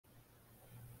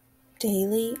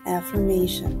Daily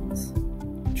Affirmations.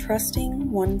 Trusting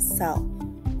oneself.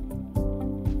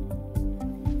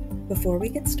 Before we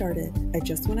get started, I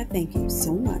just want to thank you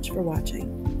so much for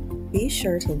watching. Be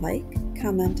sure to like,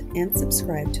 comment, and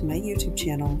subscribe to my YouTube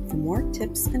channel for more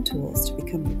tips and tools to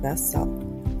become your best self.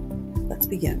 Let's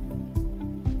begin.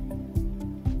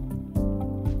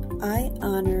 I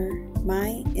honor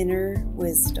my inner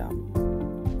wisdom.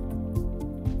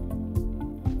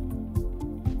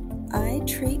 I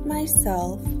treat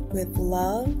myself with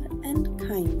love and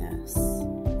kindness.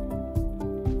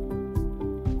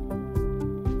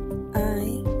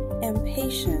 I am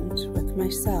patient with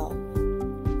myself.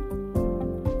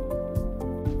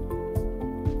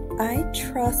 I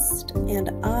trust and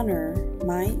honor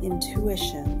my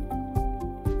intuition.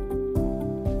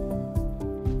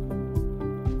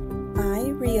 I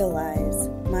realize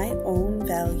my own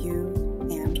value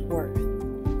and worth.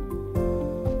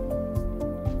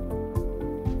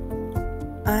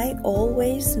 I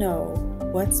always know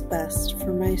what's best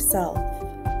for myself.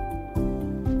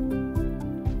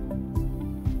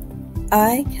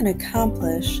 I can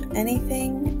accomplish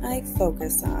anything I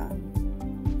focus on.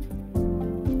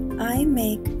 I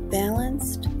make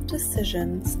balanced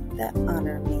decisions that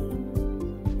honor me.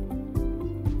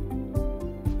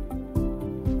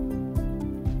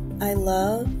 I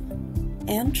love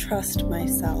and trust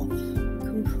myself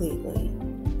completely.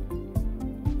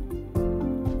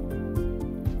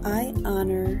 I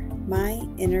honor my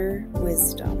inner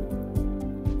wisdom.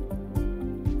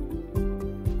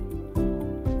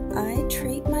 I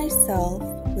treat myself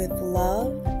with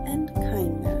love and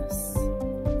kindness.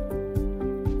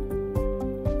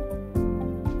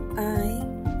 I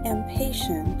am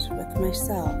patient with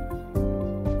myself.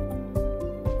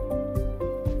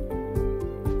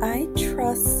 I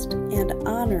trust and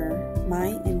honor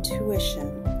my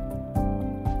intuition.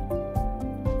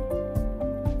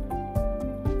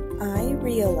 I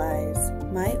realize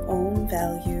my own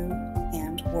value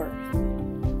and worth.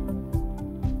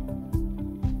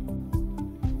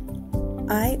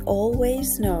 I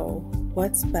always know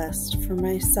what's best for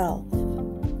myself.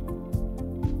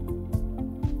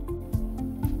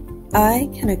 I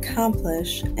can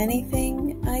accomplish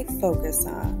anything I focus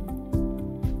on.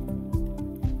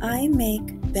 I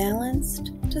make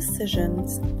balanced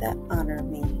decisions that honor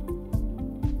me.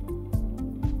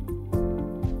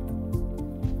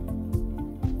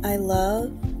 I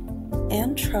love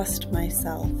and trust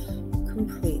myself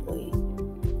completely.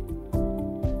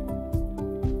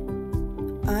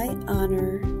 I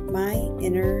honor my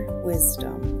inner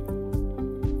wisdom.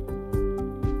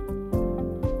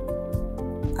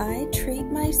 I treat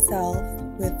myself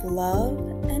with love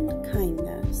and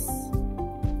kindness.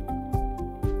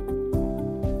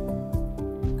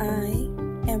 I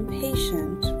am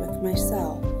patient with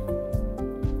myself.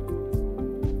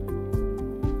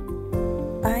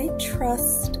 I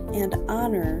trust and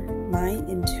honor my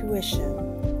intuition.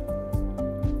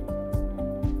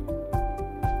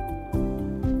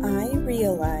 I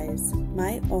realize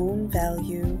my own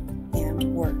value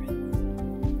and worth.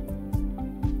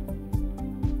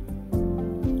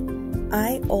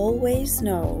 I always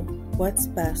know what's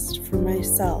best for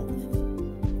myself.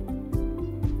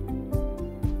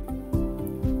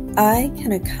 I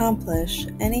can accomplish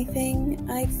anything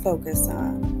I focus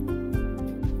on.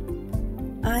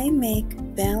 I make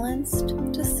balanced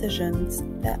decisions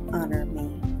that honor me.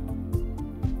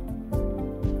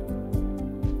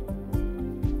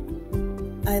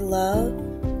 I love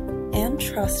and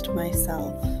trust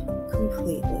myself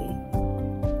completely.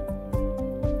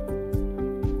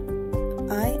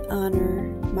 I honor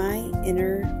my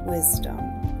inner wisdom.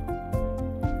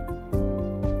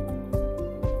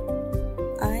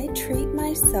 I treat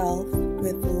myself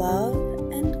with love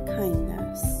and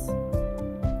kindness.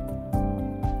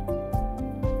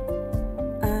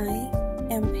 I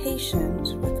am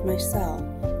patient with myself.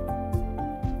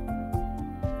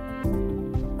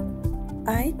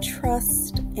 I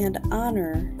trust and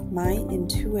honor my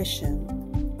intuition.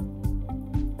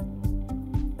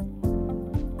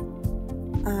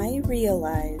 I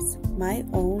realize my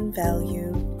own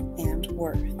value and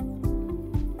worth.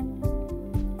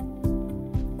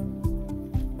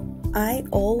 I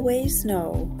always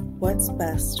know what's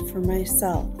best for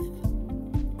myself.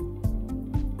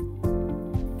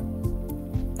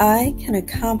 I can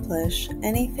accomplish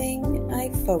anything I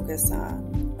focus on.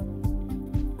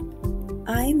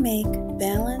 I make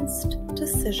balanced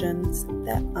decisions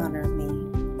that honor me.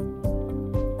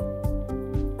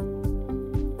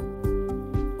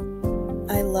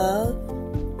 I love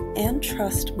and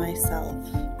trust myself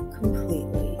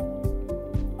completely.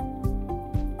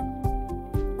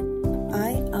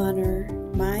 I honor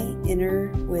my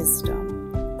inner wisdom.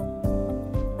 wisdom.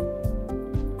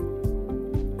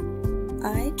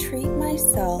 I treat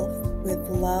myself with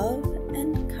love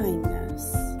and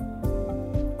kindness.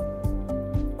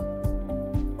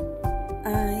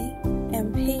 I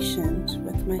am patient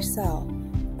with myself.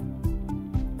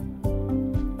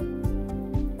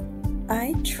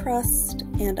 I trust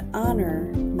and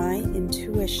honor my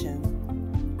intuition.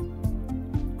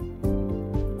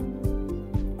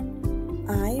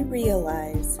 I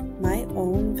realize my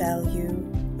own value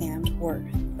and worth.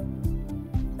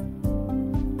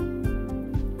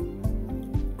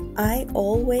 I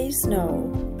always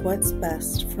know what's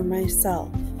best for myself.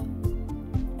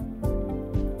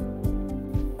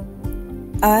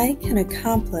 I can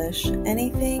accomplish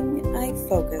anything I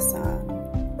focus on.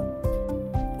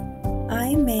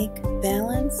 I make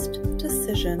balanced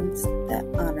decisions that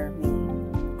honor me.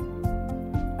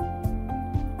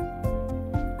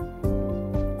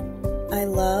 I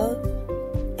love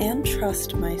and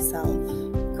trust myself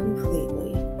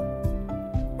completely.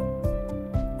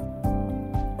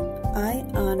 I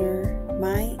honor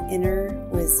my inner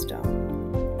wisdom.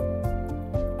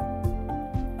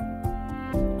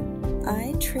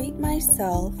 I treat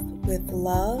myself with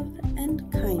love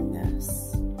and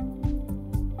kindness.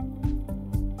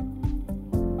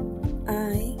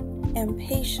 I am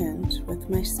patient with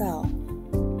myself.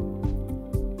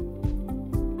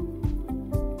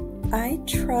 I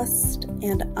trust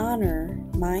and honor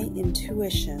my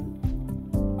intuition.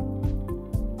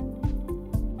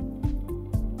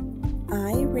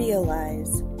 I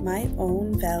realize my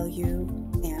own value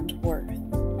and worth.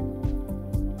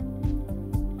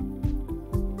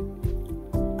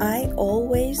 I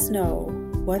always know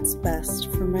what's best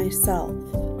for myself.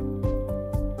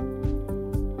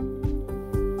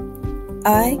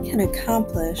 I can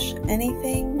accomplish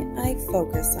anything I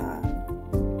focus on.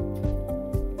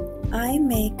 I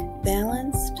make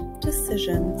balanced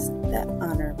decisions that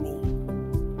honor me.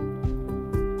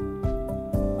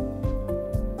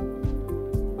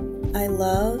 I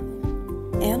love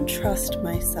and trust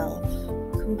myself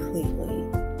completely.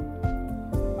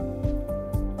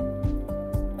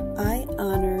 I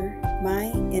honor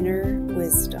my inner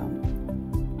wisdom.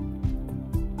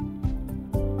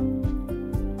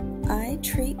 I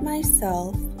treat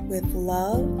myself with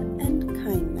love and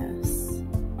kindness.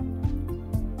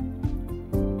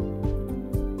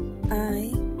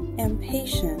 I am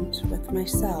patient with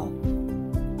myself.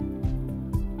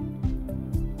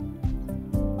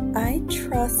 I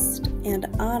trust and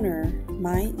honor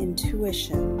my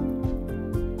intuition.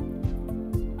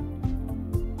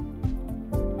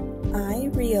 I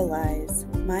realize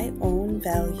my own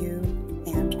value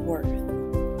and worth.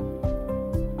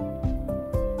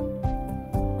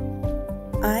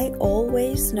 I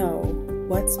always know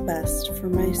what's best for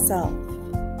myself.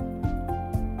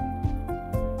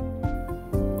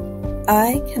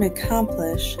 I can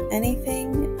accomplish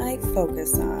anything I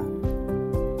focus on.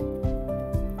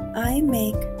 I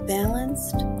make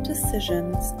balanced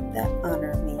decisions that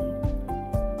honor me.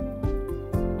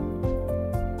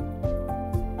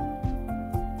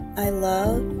 I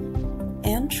love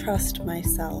and trust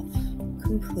myself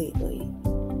completely.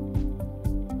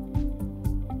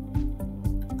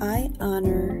 I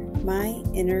honor my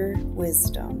inner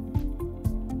wisdom.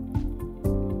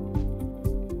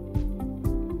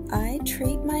 I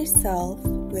treat myself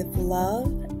with love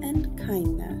and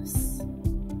kindness.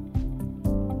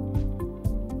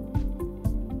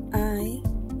 I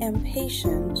am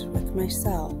patient with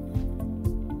myself.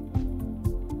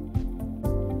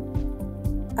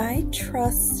 I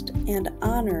trust and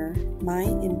honor my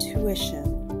intuition.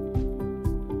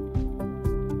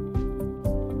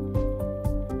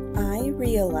 I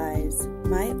realize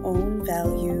my own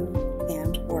value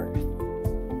and worth.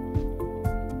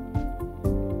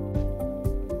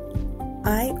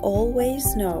 I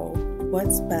always know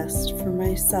what's best for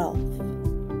myself.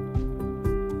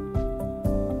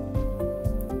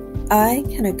 I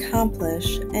can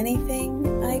accomplish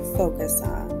anything I focus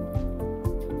on.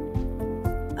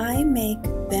 I make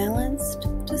balanced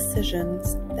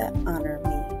decisions that honor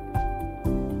me.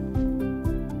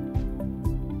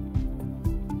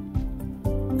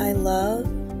 I love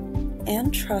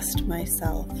and trust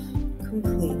myself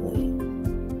completely.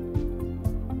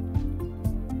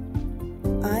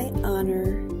 I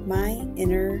honor my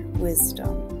inner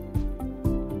wisdom.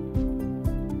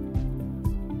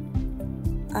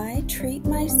 I treat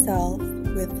myself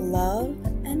with love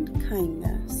and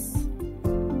kindness.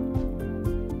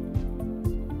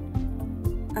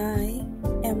 I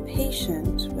am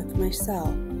patient with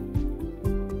myself.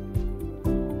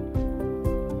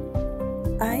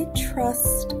 I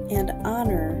trust and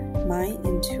honor my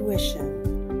intuition.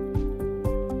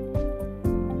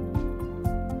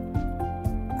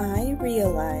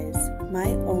 realize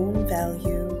my own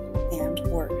value and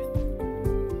worth.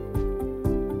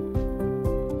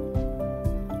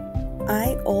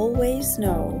 I always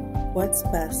know what's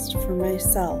best for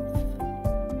myself.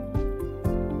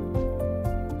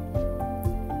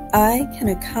 I can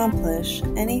accomplish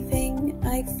anything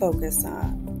I focus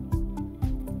on.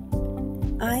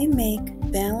 I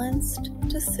make balanced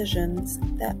decisions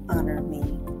that honor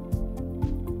me.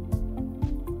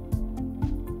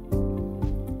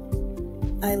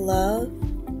 I love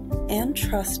and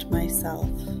trust myself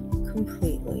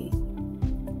completely.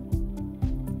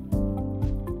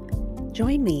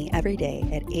 Join me every day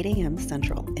at 8 a.m.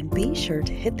 Central, and be sure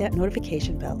to hit that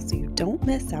notification bell so you don't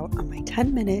miss out on my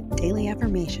 10-minute daily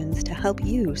affirmations to help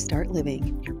you start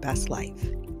living your best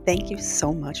life. Thank you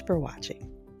so much for watching.